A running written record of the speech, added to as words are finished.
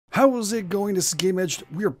How's it going? This is GameEdged.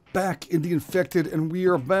 We are back in the Infected, and we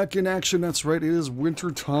are back in action. That's right, it is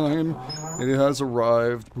winter time, and it has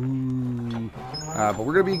arrived. But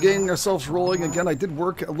we're going to be getting ourselves rolling again. I did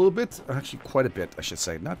work a little bit, actually quite a bit, I should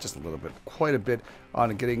say. Not just a little bit, quite a bit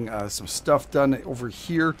on getting some stuff done over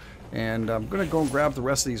here. And I'm going to go and grab the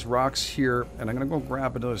rest of these rocks here, and I'm going to go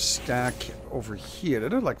grab another stack over here,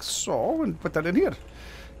 like so, and put that in here.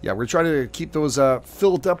 Yeah, we're trying to keep those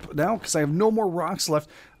filled up now because I have no more rocks left.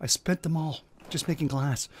 I spent them all just making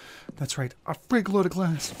glass. That's right, a frig load of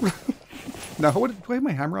glass. Now, do I have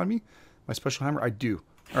my hammer on me? My special hammer? I do.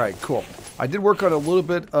 All right, cool. I did work on a little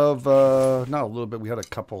bit of, not a little bit, we had a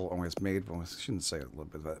couple always made, but I shouldn't say a little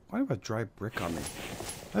bit of that. Why do I have a dry brick on me?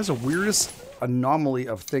 That's the weirdest anomaly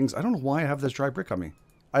of things. I don't know why I have this dry brick on me.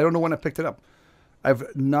 I don't know when I picked it up. I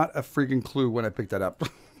have not a freaking clue when I picked that up.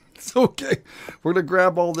 It's okay. We're going to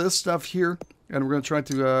grab all this stuff here, and we're going to try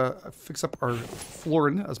to fix up our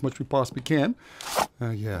flooring as much as we possibly can.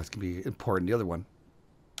 Yeah, it's going to be important. The other one.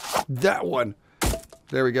 That one.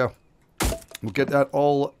 There we go. We'll get that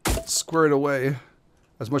all squared away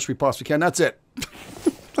as much as we possibly can. That's it.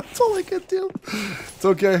 That's all I can do. It's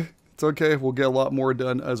okay. It's okay. We'll get a lot more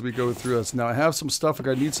done as we go through this. Now, I have some stuff. I'm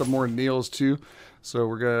going to need some more nails, too. So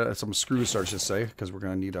we're going to, some screws, I should say, because we're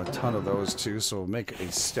going to need a ton of those, too. So we'll make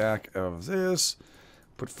a stack of this.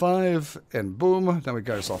 Put 5, and boom. Now we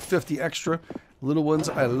got ourselves 50 extra. Little ones.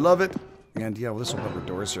 I love it. And, yeah, well, this will open our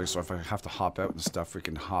doors here. So if I have to hop out and stuff, we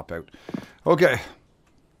can hop out. Okay.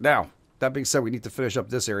 Now, that being said, we need to finish up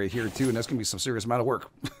this area here, too. And that's going to be some serious amount of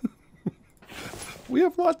work. We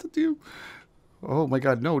have a lot to do. Oh, my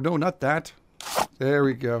God. No, no, not that. There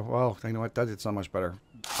we go. Well, you know what? It's not much better.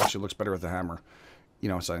 Actually looks better with the hammer. You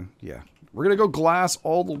know what I'm saying? Yeah. We're going to go glass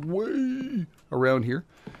all the way around here.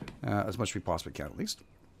 As much as we possibly can, at least.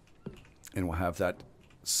 And we'll have that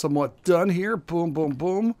somewhat done here. Boom, boom,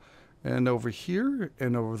 boom. And over here.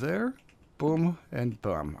 And over there. Boom and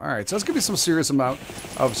boom. Alright, so that's going to be some serious amount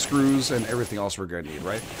of screws and everything else we're going to need,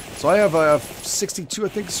 right? So I have 62, I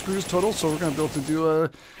think, screws total. So we're going to be able to do,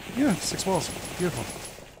 yeah, 6 walls. Beautiful.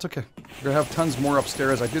 It's okay. We're going to have tons more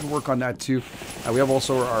upstairs. I did work on that, too. We have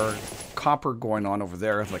also our copper going on over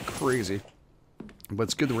there like crazy. But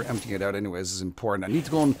it's good that we're emptying it out anyways. This is important. I need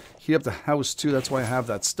to go and heat up the house, too. That's why I have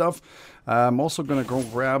that stuff. I'm also going to go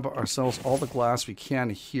grab ourselves all the glass we can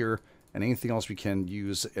here. And anything else we can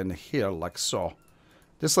use in here, like so.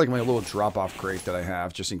 This is like my little drop-off crate that I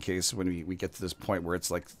have, just in case when we get to this point where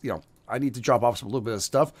it's like, you know, I need to drop off some little bit of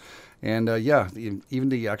stuff. And, yeah, even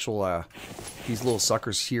the actual, these little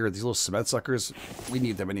suckers here, these little cement suckers, we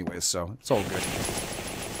need them anyways, so it's all good.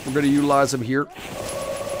 We're going to utilize them here.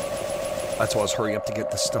 That's why I was hurrying up to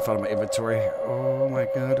get this stuff out of my inventory. Oh, my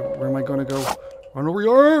God. Where am I going to go? I don't know where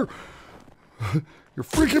you are. You're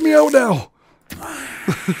freaking me out now.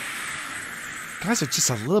 Guys are just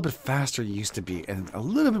a little bit faster than it used to be, and a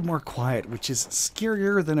little bit more quiet, which is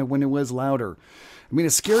scarier than when it was louder. I mean, it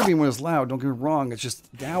scared me when it was loud, don't get me wrong. It's just,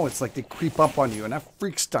 now it's like they creep up on you, and that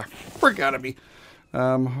freaks the frick out of me.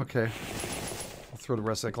 Okay. I'll throw the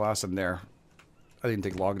rest of that glass in there. I didn't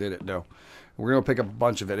take long, did it? No. We're going to pick up a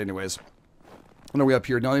bunch of it anyways. What are we up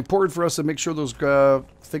here? Now, important for us to make sure those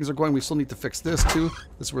things are going. We still need to fix this, too.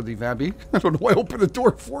 This is where the Vambies. I don't know why I opened the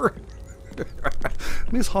door for it.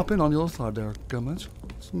 Let me just hop in on the other side there, gummits.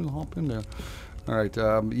 Let me hop in there. Alright,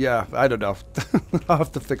 yeah, I don't know. I'll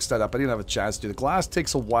have to fix that up. I didn't have a chance to. The glass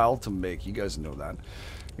takes a while to make. You guys know that.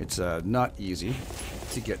 It's not easy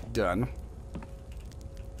to get done.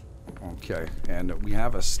 Okay, and we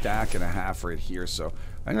have a stack and a half right here, so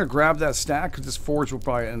I'm going to grab that stack, because this forge will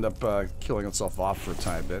probably end up killing itself off for a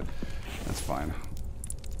tiny bit. That's fine.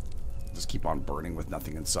 Just keep on burning with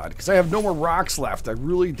nothing inside, because I have no more rocks left. I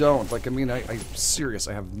really don't. Like, I mean, I'm serious.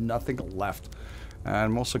 I have nothing left. And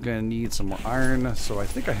I'm also going to need some more iron. So I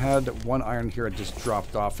think I had 1 iron here. I just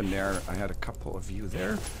dropped off in there. I had a couple of you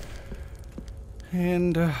there.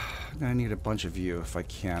 And I need a bunch of you if I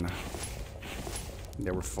can.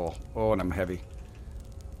 Yeah, we're full. Oh, and I'm heavy.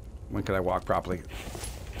 When can I walk properly?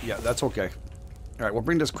 Yeah, that's okay. All right, we'll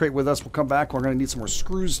bring this crate with us. We'll come back. We're going to need some more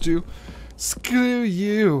screws, too. Screw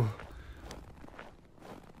you.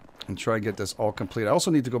 And try and get this all complete. I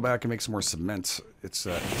also need to go back and make some more cement. It's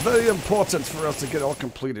very important for us to get all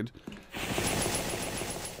completed.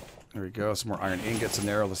 There we go. Some more iron ingots in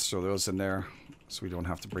there. Let's throw those in there so we don't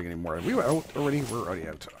have to bring any more. We were out already. We're already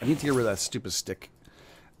out. I need to get rid of that stupid stick.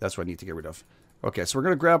 That's what I need to get rid of. Okay, so we're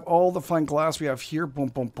going to grab all the fine glass we have here. Boom,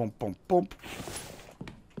 boom, boom, boom, boom.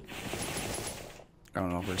 I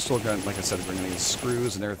don't know. We're still going to, like I said, bringing these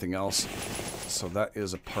screws and everything else. So that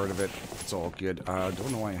is a part of it. It's all good. I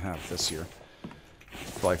don't know why I have this here.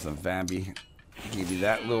 Probably for the Vambies. Give you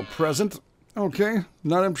that little present. Okay,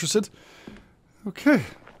 not interested. Okay.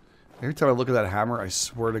 Every time I look at that hammer, I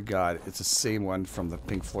swear to God, it's the same one from the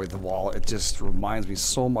Pink Floyd The Wall. It just reminds me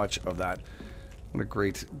so much of that. What a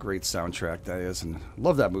great, great soundtrack that is. And I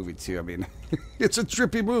love that movie too. I mean, it's a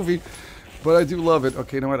trippy movie, but I do love it.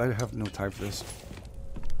 Okay, you know what? I have no time for this.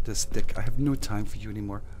 This stick. I have no time for you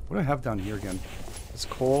anymore. What do I have down here again? It's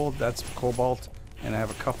coal. That's cobalt. And I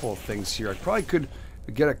have a couple of things here. I probably could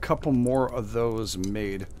get a couple more of those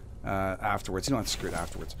made afterwards. You don't have to screw it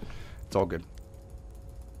afterwards. It's all good.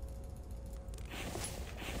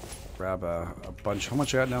 Grab a bunch. How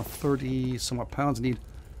much I got now? 30 somewhat pounds. I need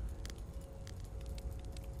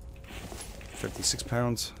 56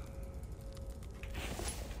 pounds.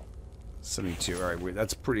 72. All right, wait,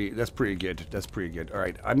 that's pretty good. That's pretty good. All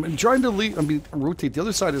right, I'm trying to leave. I mean, rotate. The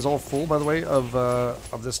other side is all full, by the way, of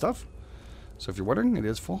this stuff. So if you're wondering, it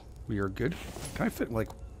is full. We are good. Can I fit like?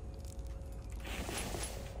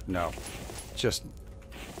 No, just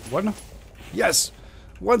one. Yes,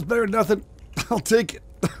 one's better than nothing. I'll take it.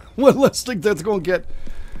 One less thing that's going to get.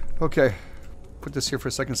 Okay, put this here for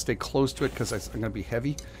a second. Stay close to it because I'm going to be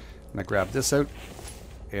heavy. And I grab this out,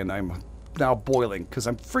 and I'm now boiling because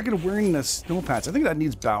I'm freaking wearing the snow pants. I think that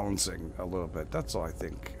needs balancing a little bit. That's all I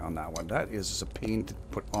think on that one. That is just a pain to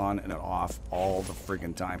put on and off all the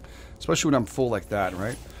freaking time, especially when I'm full like that,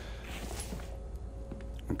 right?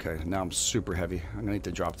 Okay, now I'm super heavy. I'm gonna need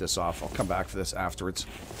to drop this off. I'll come back for this afterwards.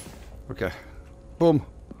 Okay, boom.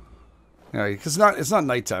 Yeah, because it's not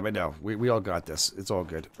nighttime. I know. We all got this. It's all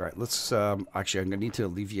good. All right, let's actually I'm gonna need to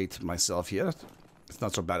alleviate myself here. It's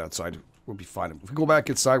not so bad outside. We'll be fine. If we go back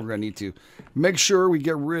inside, we're going to need to make sure we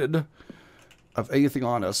get rid of anything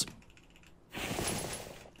on us.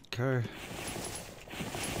 Okay.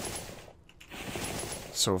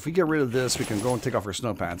 So if we get rid of this, we can go and take off our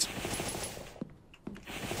snow pants.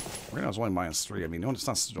 Right now it's only -3. I mean, no, it's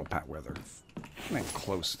not snow pant weather. Not even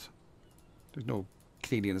close. There's no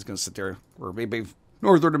Canadian that's going to sit there. Or maybe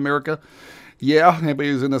Northern America. Yeah,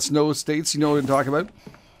 anybody who's in the snow states, you know what I'm talking about.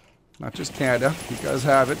 Not just Canada. You guys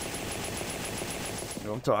have it. You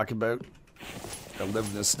know what I'm talking about. I live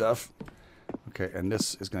in this stuff. Okay, and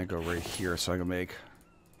this is going to go right here. So I'm going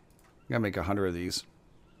to make 100 of these.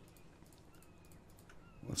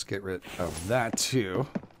 Let's get rid of that too.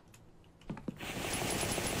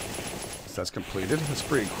 So that's completed. That's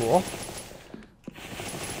pretty cool.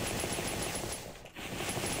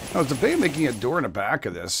 I was debating making a door in the back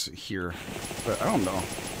of this here, but I don't know.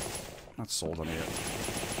 I'm not sold on it yet.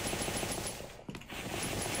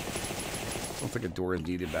 I don't think a door is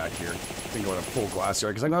needed back here. I think I'm going to full glass here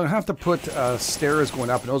because I'm going to have to put stairs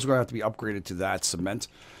going up, and those are going to have to be upgraded to that cement.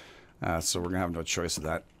 So we're going to have no choice of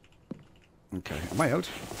that. Okay, am I out?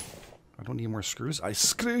 I don't need more screws. I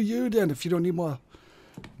screw you then if you don't need more.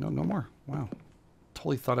 No, no more. Wow.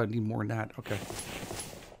 Totally thought I'd need more than that. Okay.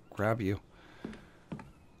 Grab you.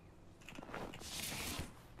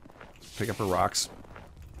 Pick up her rocks.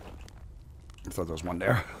 I thought there was one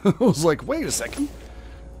there. I was like, wait a second.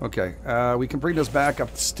 Okay, we can bring this back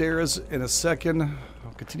upstairs in a second.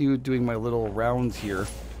 I'll continue doing my little round here.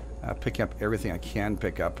 Picking up everything I can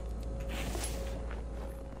pick up.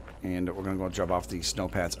 And we're going to go drop off the snow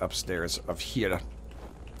pads upstairs of here.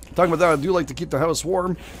 Talking about that, I do like to keep the house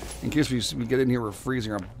warm in case we get in here, we're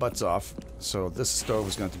freezing our butts off. So this stove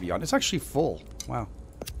is going to be on. It's actually full. Wow.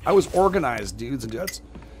 I was organized, dudes and dudes.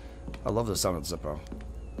 I love the sound of Zippo.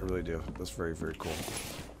 I really do. That's very, very cool.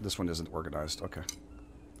 This one isn't organized. Okay.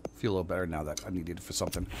 Feel a little better now that I needed it for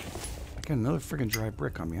something. I got another friggin' dry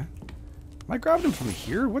brick on me, huh? Am I grabbing them from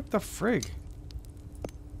here? What the frig?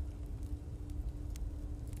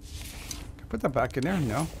 Can I put that back in there?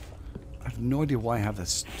 No. I have no idea why I have that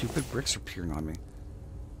stupid bricks appearing on me.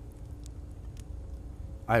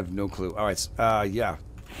 I have no clue. Alright, yeah.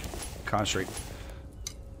 Concentrate.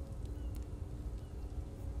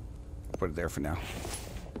 I'll put it there for now.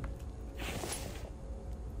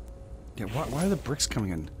 Yeah, why are the bricks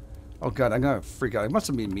coming in? Oh god, I'm gonna freak out. It must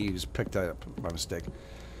have been me who's picked that up by mistake.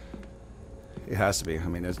 It has to be. I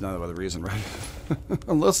mean, there's no other reason, right?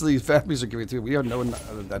 Unless these Vambies are giving it to me. We have no one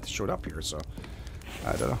that showed up here, so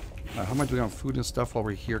I don't know. How am I doing on food and stuff while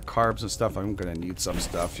we're here? Carbs and stuff. I'm gonna need some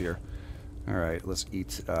stuff here. Alright, let's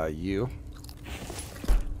eat you.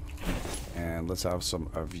 And let's have some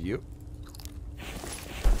of you.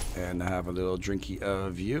 And have a little drinky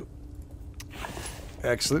of you.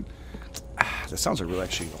 Excellent. That sounds like really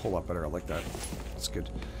actually a whole lot better. I like that. That's good.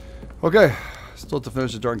 Okay. Still have to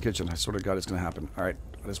finish the darn kitchen. I swear to God it's going to happen. Alright.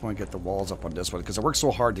 I just want to get the walls up on this one because I worked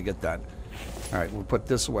so hard to get that. Alright. We'll put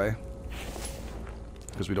this away.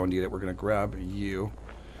 Because we don't need it. We're going to grab you.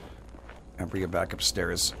 And bring it back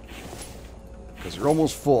upstairs. Because you're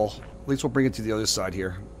almost full. At least we'll bring it to the other side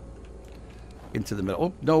here. Into the middle.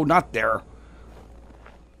 Oh, no, not there.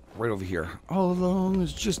 Right over here. All along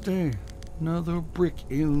is just another brick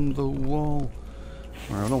in the wall.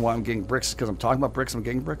 I don't know why I'm getting bricks. Because I'm talking about bricks, I'm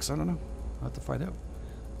getting bricks. I don't know. I'll have to find out.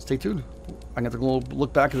 Stay tuned. I'm going to have to go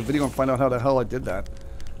look back at the video and find out how the hell I did that.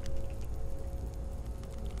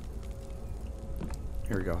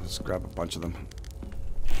 Here we go. Let's grab a bunch of them.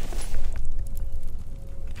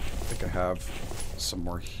 I think I have some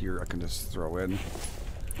more here I can just throw in.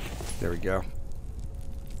 There we go.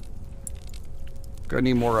 Gonna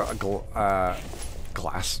need more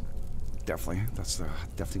glass. Definitely. That's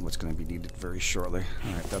definitely what's going to be needed very shortly.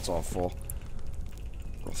 Alright, that's all full.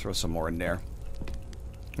 We'll throw some more in there.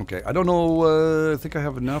 Okay, I don't know. I think I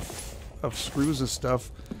have enough of screws and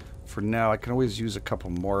stuff for now. I can always use a couple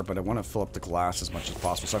more, but I want to fill up the glass as much as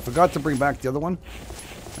possible. So I forgot to bring back the other one.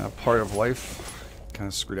 Part of life. Kind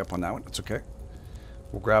of screwed up on that one. That's okay.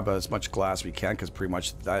 We'll grab as much glass as we can, because pretty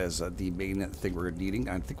much that is the main thing we're needing.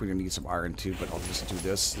 I think we're going to need some iron too, but I'll just do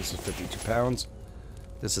this. This is 52 pounds.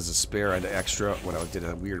 This is a spare and extra when I did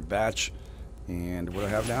a weird batch. And what do I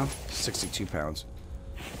have now? 62 pounds.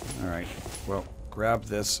 Alright, well, grab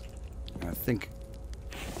this. And I think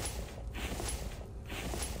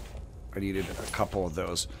I needed a couple of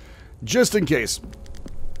those. Just in case.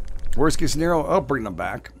 Worst case scenario, I'll bring them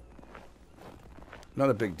back. Not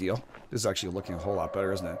a big deal. This is actually looking a whole lot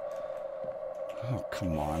better, isn't it? Oh,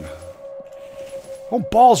 come on. Oh,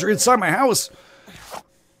 balls, you're inside my house.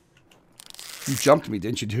 You jumped me,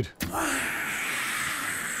 didn't you, dude?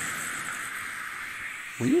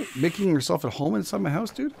 Were you making yourself at home inside my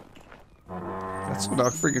house, dude? That's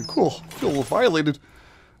not freaking cool. I feel a little violated.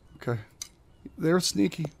 Okay. They're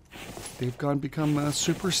sneaky. They've become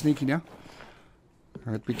super sneaky now.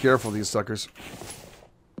 Alright, be careful, these suckers.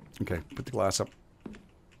 Okay, put the glass up.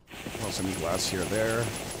 What else I need? Glass here, there.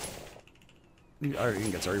 The iron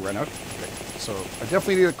ingots already ran out. Okay, so I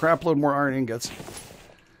definitely need a crap load more iron ingots.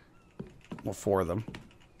 Well, 4 of them.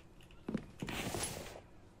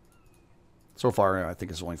 So far, I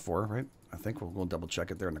think it's only 4, right? I think we'll go double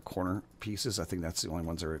check it there in the corner pieces. I think that's the only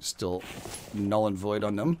ones that are still null and void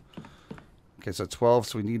on them. Okay, so 12.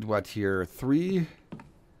 So we need what here? 3.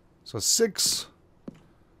 So 6.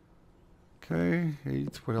 Okay,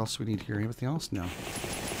 8. What else do we need here? Anything else? No.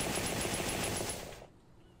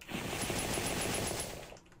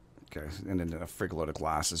 Okay, and then a frig load of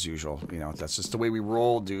glass as usual. You know, that's just the way we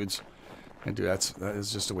roll, dudes. And dude, that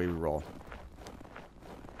is just the way we roll.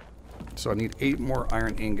 So I need 8 more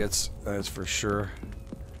iron ingots, that is for sure.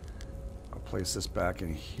 I'll place this back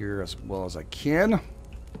in here as well as I can.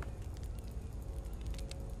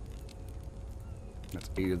 That's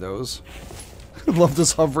 8 of those. I love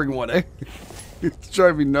this hovering one, eh? It's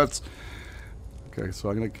driving me nuts. Okay, so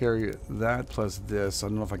I'm going to carry that plus this. I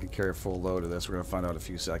don't know if I can carry a full load of this. We're going to find out in a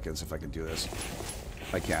few seconds if I can do this.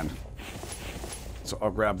 I can. So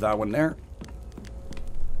I'll grab that one there.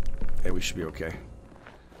 Hey, we should be okay.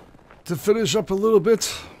 To finish up a little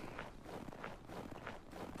bit,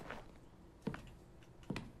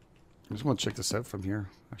 I just want to check this out from here.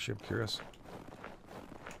 Actually, I'm curious.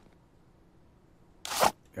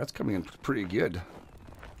 Yeah, it's coming in pretty good.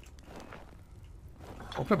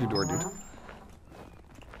 Open up your door, dude.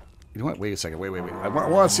 You know what? Wait a second. Wait. I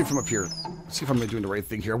want to see from up here. See if I'm doing the right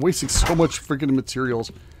thing here. I'm wasting so much freaking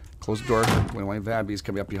materials. Close the door. When my Vambies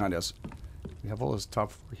coming up behind us. We have all this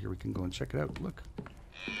top floor here. We can go and check it out. Look.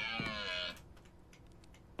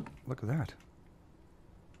 Look at that.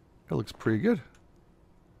 That looks pretty good.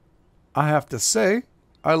 I have to say,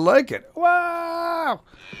 I like it. Wow!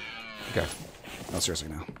 Okay. No, seriously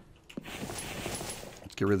now.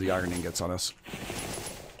 Let's get rid of the iron ingots on us.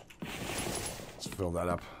 Let's fill that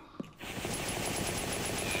up.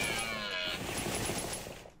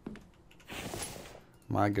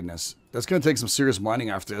 My goodness. That's going to take some serious mining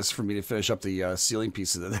after this for me to finish up the ceiling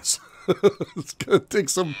pieces of this. It's going to take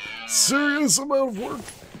some serious amount of work.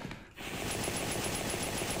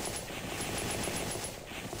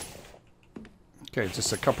 Okay,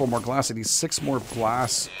 just a couple more glass. I need 6 more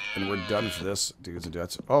glass, and we're done for this, dudes and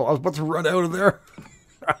dudes. Oh, I was about to run out of there.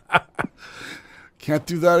 Can't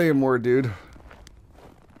do that anymore, dude.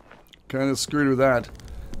 Kind of screwed with that.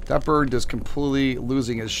 That bird is completely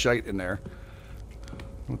losing his shite in there.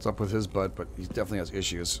 What's up with his butt, but he definitely has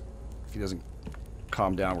issues. If he doesn't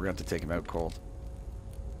calm down, we're going to have to take him out cold.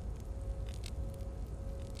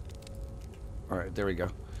 Alright, there we go.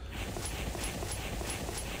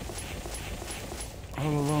 All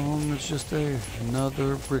along, it's just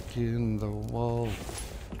another brick in the wall.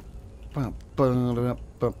 Bum, bum, bum,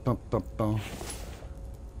 bum, bum, bum, bum.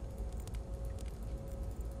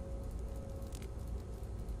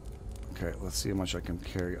 Okay, let's see how much I can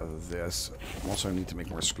carry of this. Also, I need to make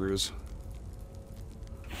more screws.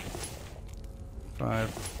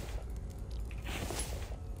 5.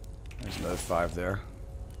 There's another 5 there.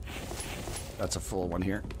 That's a full one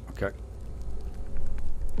here. Okay.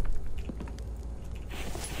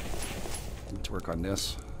 Need to work on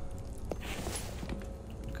this.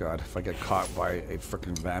 God, if I get caught by a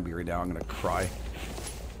freaking Vambi right now, I'm gonna cry.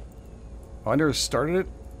 Oh, I never started it?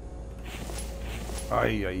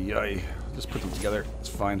 Ay, ay, ay. Just put them together. It's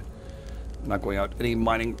fine. I'm not going out any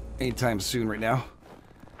mining anytime soon right now.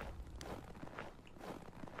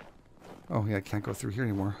 Oh, yeah, I can't go through here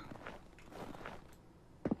anymore.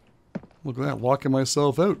 Look at that, locking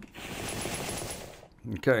myself out.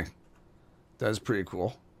 Okay. That is pretty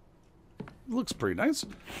cool. Looks pretty nice.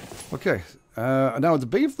 Okay. Now, I'm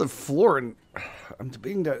debating for the floor, and I'm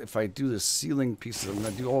debating that if I do the ceiling pieces, I'm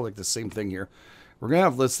going to do all like the same thing here. We're going to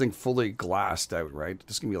have this thing fully glassed out, right?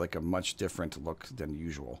 This is going to be like a much different look than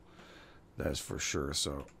usual. That is for sure.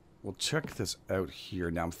 So we'll check this out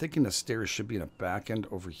here. Now, I'm thinking the stairs should be in a back end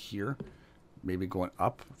over here. Maybe going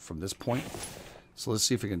up from this point. So let's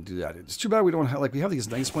see if we can do that. It's too bad we don't have, like, we have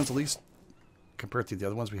these nice ones at least compared to the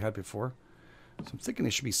other ones we had before. So I'm thinking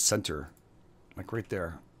they should be center, like right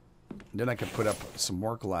there. And then I can put up some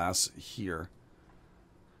more glass here.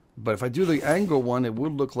 But if I do the angle one, it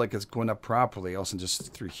would look like it's going up properly, also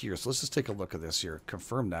just through here. So let's just take a look at this here.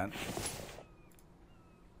 Confirm that.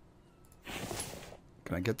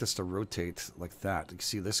 Can I get this to rotate like that? You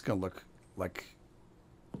see, this is going to look like,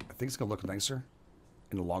 I think it's going to look nicer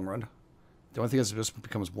in the long run. The only thing is it just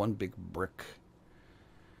becomes one big brick.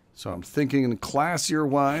 So I'm thinking classier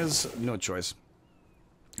wise, no choice.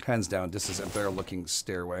 Hands down, this is a better looking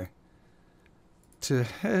stairway to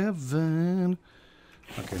heaven.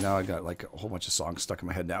 Okay, now I got like a whole bunch of songs stuck in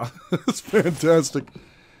my head now. It's fantastic.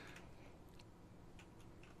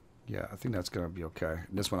 Yeah, I think that's going to be okay.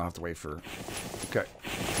 And this one I'll have to wait for. Okay.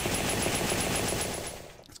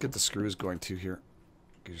 Let's get the screws going too here.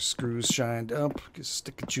 Get your screws shined up. Get a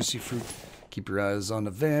stick of juicy fruit. Keep your eyes on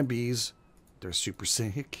the Vambies. They're super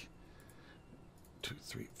sick. 2,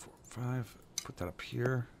 3, 4, 5. Put that up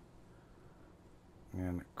here.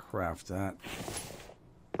 And craft that.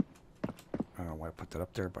 I don't know why I put that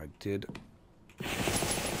up there, but I did. Let's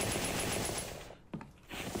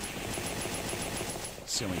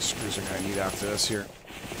see how many screws I'm going to need after this here.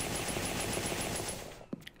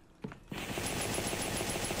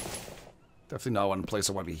 Definitely not one place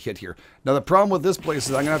I want to be hit here. Now, the problem with this place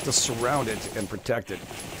is I'm going to have to surround it and protect it.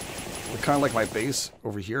 Kind of like my base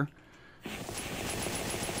over here.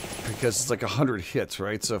 Because it's like 100 hits,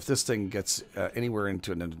 right? So if this thing gets anywhere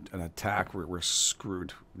into an attack, we're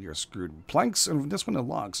screwed. We are screwed. Planks, and this one, and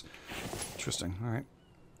logs. Interesting. All right.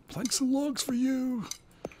 Planks and logs for you.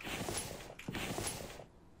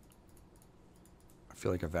 I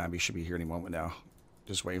feel like a Vambi should be here any moment now.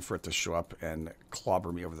 Just waiting for it to show up and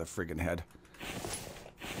clobber me over the friggin' head.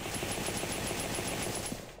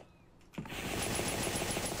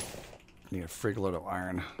 Need a frig load of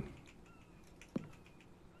iron.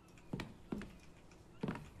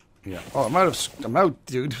 Yeah. Oh, I'm out,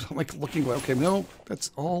 dude. I'm like looking. Okay, no,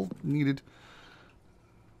 that's all needed.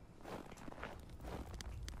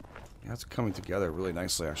 Yeah, it's coming together really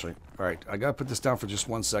nicely, actually. All right, I gotta put this down for just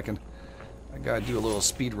 1 second. I gotta do a little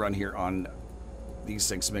speed run here on these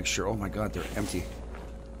things to make sure. Oh my God, they're empty.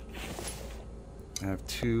 I have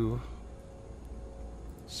 2.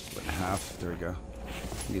 Split in half. There we go.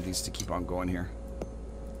 Need these to keep on going here.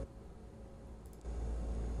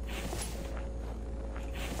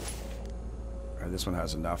 Alright, this one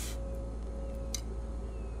has enough.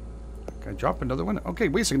 Can I drop another one? Okay,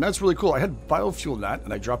 wait a second. That's really cool. I had biofuel in that,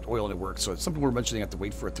 and I dropped oil and it worked. So it's something we're mentioning. I have to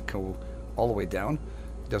wait for it to go all the way down.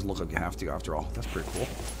 It doesn't look like you have to, after all. That's pretty cool.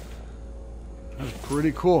 That's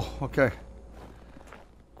pretty cool. Okay.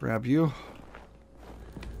 Grab you.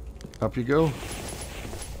 Up you go.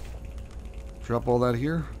 Drop all that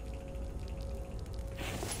here.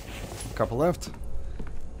 A couple left.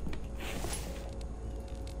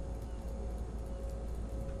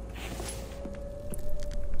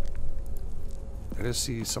 I just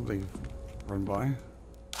see something run by.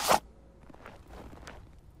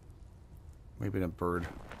 Maybe a bird.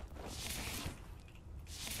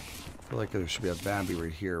 I feel like there should be a Vambi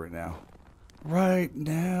right here right now. Right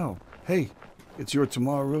now. Hey, it's your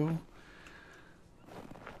tomorrow.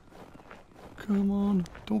 Come on,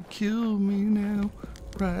 don't kill me now.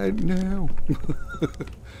 Right now.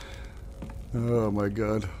 Oh my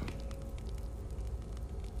God.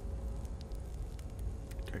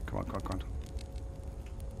 Okay, come on, come on, come on.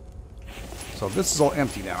 So this is all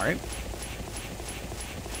empty now, right?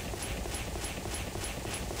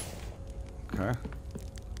 Okay.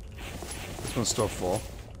 This one's still full.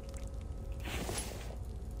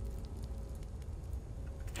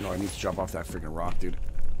 No, I need to jump off that freaking rock, dude.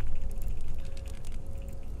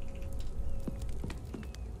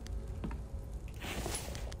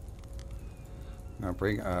 Now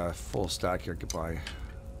bring a full stack here. Goodbye.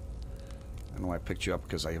 I know I picked you up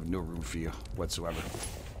because I have no room for you whatsoever.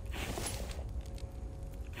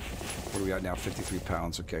 What do we got now? 53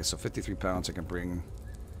 pounds. Okay, so 53 pounds. I can bring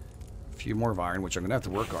a few more of iron, which I'm going to have to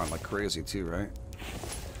work on like crazy too, right?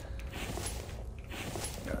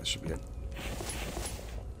 Yeah, that should be it.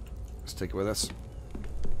 Let's take it with us.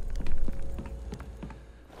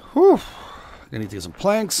 Whew. I need to get some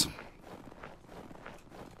planks.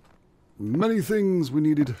 Many things we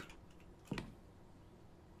needed.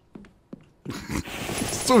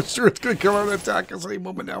 So sure it's going to come out and attack us any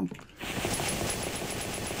moment now.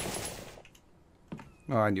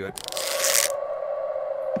 Oh, I knew it.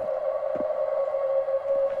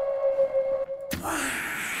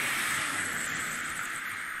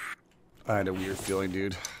 I had a weird feeling,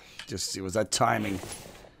 dude. Just, it was that timing.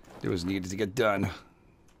 It was needed to get done.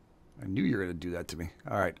 I knew you were going to do that to me.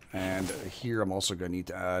 Alright, and here I'm also going to need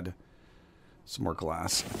to add some more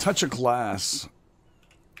glass. A touch of glass.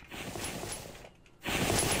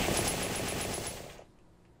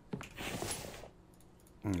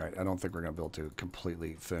 Alright, I don't think we're going to be able to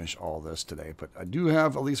completely finish all this today, but I do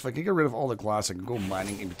have, at least if I can get rid of all the glass, I can go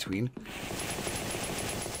mining in between.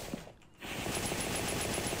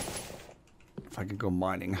 If I can go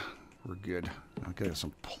mining, we're good. Okay,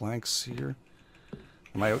 some planks here.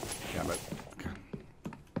 Am I out? Yeah, but okay.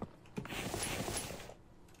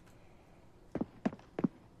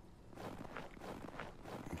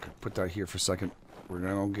 Okay, put that here for a second. We're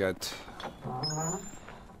gonna get.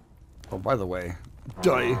 Oh, by the way,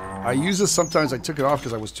 I use this sometimes. I took it off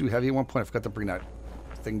because I was too heavy at one point. I forgot to bring that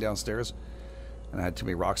thing downstairs, and I had too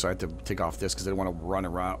many rocks, so I had to take off this because I didn't want to run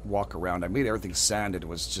around, walk around. I made everything sanded. It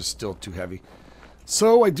was just still too heavy.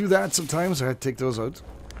 So I do that sometimes. I had to take those out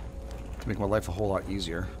to make my life a whole lot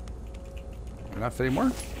easier. Can I not fit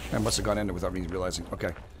anymore? I must have gone in there without me realizing.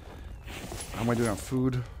 Okay. How am I doing on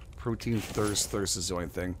food? Protein, thirst. Thirst is the only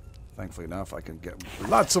thing. Thankfully enough, I can get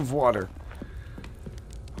lots of water.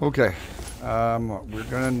 Okay. We're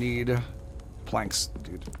gonna need planks,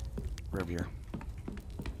 dude. Right over here.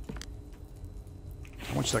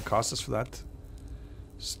 How much did that cost us for that?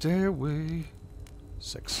 Stairway.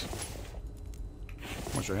 6.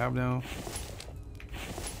 How much do I have now?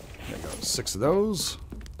 There you go. 6 of those.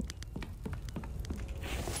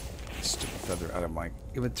 Stupid feather out of my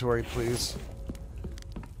inventory, please.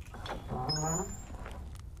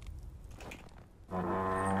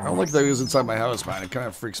 I don't like that he was inside my house, man. It kind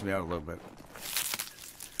of freaks me out a little bit.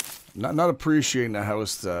 Not appreciating the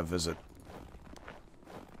house visit.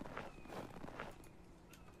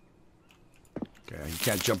 Okay, you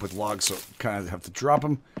can't jump with logs, so kind of have to drop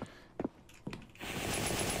them.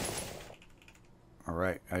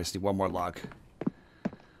 Alright, I just need one more log.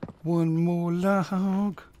 One more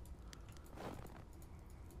log.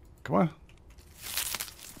 Come on.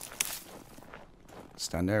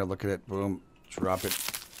 Stand there, look at it, boom, drop it,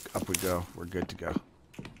 up we go. We're good to go.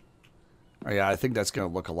 Oh yeah, I think that's going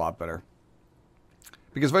to look a lot better.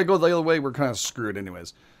 Because if I go the other way, we're kind of screwed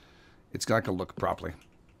anyways. It's not going to look properly.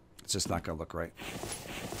 It's just not going to look right.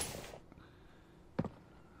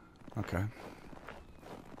 Okay.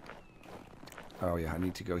 Oh yeah, I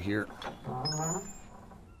need to go here.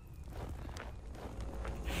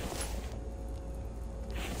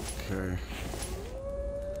 Okay.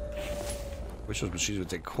 Wish those machines would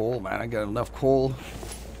take coal, man. I got enough coal.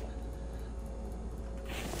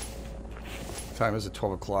 Time is at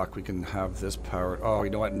 12 o'clock. We can have this powered. Oh, you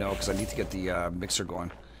know what? No, because I need to get the mixer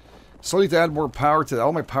going. So I need to add more power to that.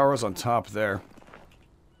 All my power is on top there.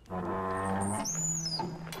 You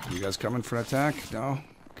guys coming for an attack? No?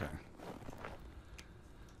 Okay.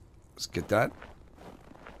 Let's get that.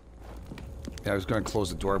 Yeah, I was going to close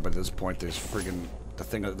the door, but at this point, there's friggin'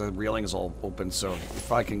 the railing is all open, so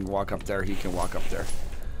if I can walk up there, he can walk up there.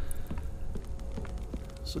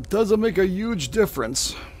 So it doesn't make a huge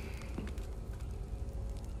difference.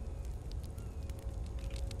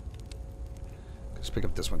 Let's pick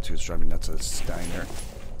up this one too. It's driving me nuts. It's standing there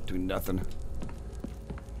doing nothing.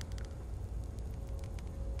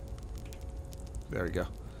 There we go.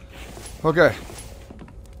 Okay.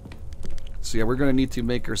 So yeah, we're going to need to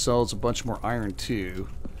make ourselves a bunch more iron too.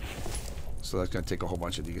 So that's going to take a whole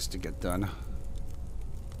bunch of these to get done.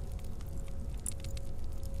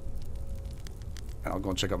 And I'll go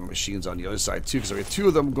and check out my machines on the other side too, because we have 2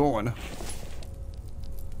 of them going.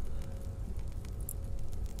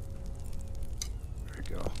 There we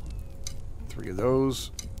go. 3 of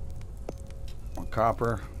those. 1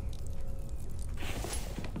 copper.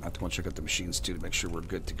 I have to go check out the machines too to make sure we're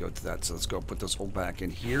good to go to that. So let's go put this whole back in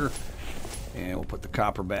here. And we'll put the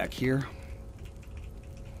copper back here.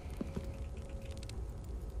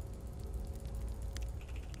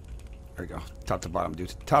 There you go. Top to bottom,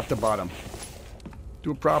 dude. Top to bottom.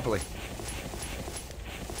 Do it properly.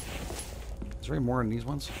 Is there any more in these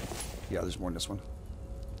ones? Yeah, there's more in this one.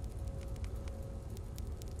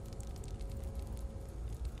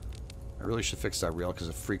 I really should fix that rail because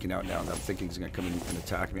I'm freaking out now and I'm thinking he's going to come in and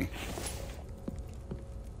attack me.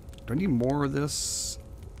 Do I need more of this?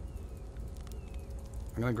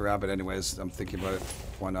 I'm going to grab it anyways. I'm thinking about it.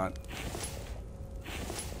 Why not?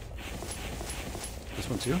 This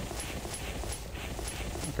one too?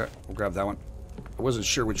 Okay, we'll grab that one. I wasn't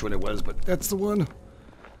sure which one it was, but that's the one.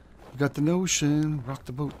 We got the notion. Rock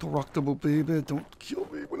the boat, don't rock the boat, baby. Don't kill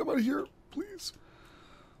me when I'm out of here, please.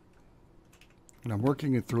 When I'm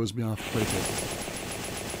working, it throws me off quite a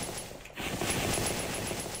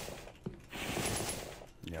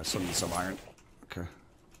bit. Yeah, some iron. Okay.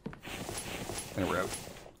 And we're out.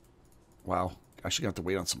 Wow. Actually, gonna have to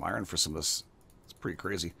wait on some iron for some of this. It's pretty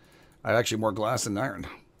crazy. I have actually more glass than iron.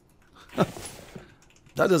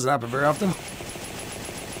 That doesn't happen very often.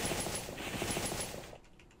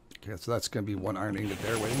 Okay, so that's going to be 1 iron ingot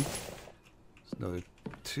there waiting. There's another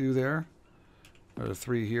 2 there. Another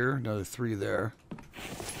 3 here. Another 3 there.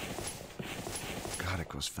 God, it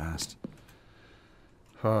goes fast.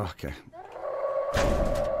 Okay.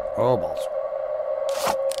 Oh, balls.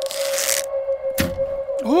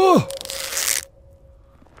 Oh!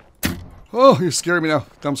 Oh, you're scaring me now.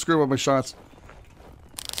 I'm screwing with my shots.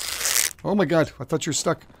 Oh my god, I thought you were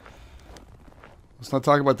stuck. Let's not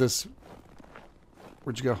talk about this.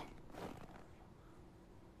 Where'd you go?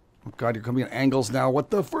 Oh god, you're coming at angles now.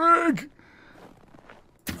 What the frig?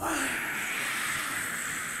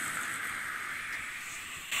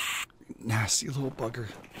 Nasty little bugger.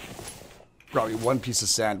 Probably 1 piece of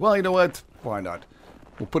sand. Well, you know what? Why not?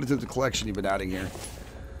 We'll put it to the collection you've been adding here.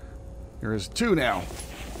 Here's 2 now.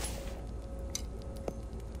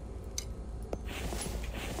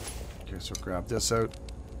 Okay, so grab this out.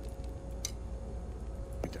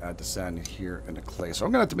 Need to add the sand here and the clay. So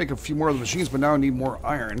I'm going to have to make a few more of the machines, but now I need more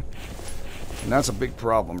iron. And that's a big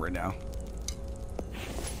problem right now.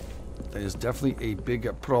 That is definitely a big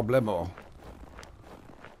problemo.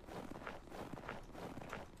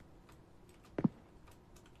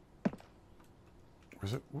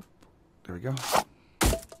 Where's it? Whoop. There we go.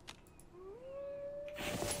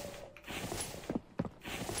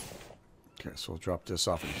 Okay, so we'll drop this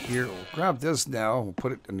off in here. We'll grab this now. We'll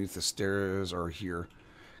put it underneath the stairs or here.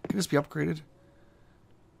 Can this be upgraded?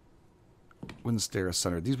 Wooden stairs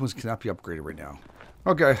center. These ones cannot be upgraded right now.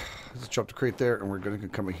 Okay, let's drop the crate there, and we're going to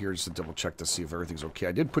come in here just to double check to see if everything's okay.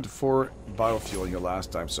 I did put 4 biofuel in here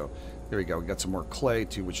last time, so there we go. We got some more clay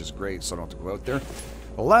too, which is great, so I don't have to go out there.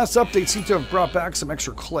 The last update seemed to have brought back some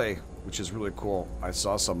extra clay, which is really cool. I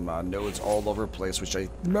saw some nodes all over the place, which I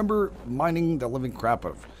remember mining the living crap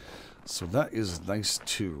out of. So that is nice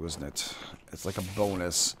too, isn't it? It's like a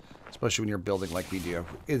bonus, especially when you're building like we do.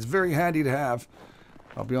 It's very handy to have.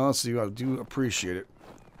 I'll be honest with you, I do appreciate it.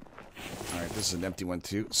 Alright, this is an empty one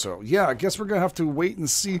too. So yeah, I guess we're going to have to wait and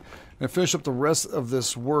see and finish up the rest of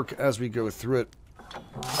this work as we go through it.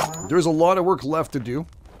 There's a lot of work left to do.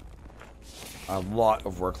 A lot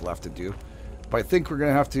of work left to do. But I think we're going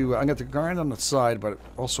to have to, I'm going to grind on the side, but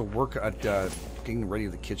also work at getting ready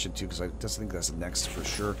the kitchen too, because I just think that's the next for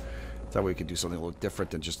sure. That way we can do something a little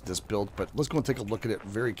different than just this build. But let's go and take a look at it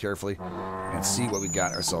very carefully and see what we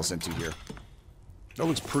got ourselves into here. That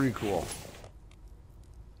looks pretty cool.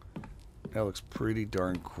 That looks pretty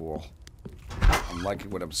darn cool. I'm liking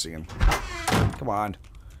what I'm seeing. Come on.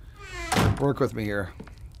 Work with me here.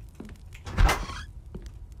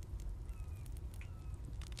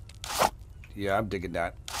 Yeah, I'm digging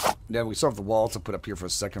that. Then we still have the wall to put up here for a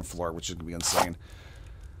second floor, which is going to be insane.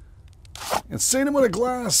 Insane amount of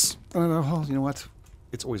glass. I don't know. Well, you know what?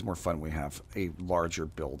 It's always more fun when we have a larger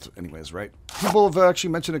build anyways, right? People have actually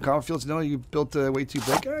mentioned in comment fields, no, you built way too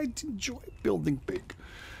big. I enjoy building big.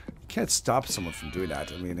 You can't stop someone from doing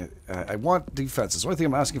that. I mean, I want defenses. The only thing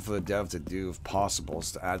I'm asking for the dev to do, if possible,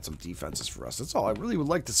 is to add some defenses for us. That's all I really would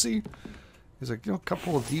like to see. Is like, you know, a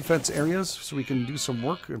couple of defense areas so we can do some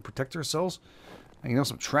work and protect ourselves. And, you know,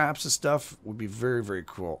 some traps and stuff would be very, very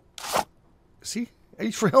cool. See?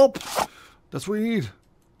 H for help. That's what we need.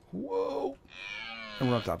 Whoa. And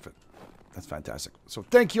we're on top of it. That's fantastic. So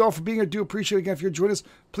thank you all for being here. I do appreciate it. Again, if you're joining us,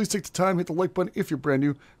 please take the time, hit the like button. If you're brand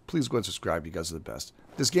new, please go and subscribe. You guys are the best.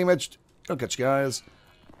 This GameEdged. I'll catch you guys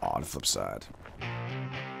on the flip side.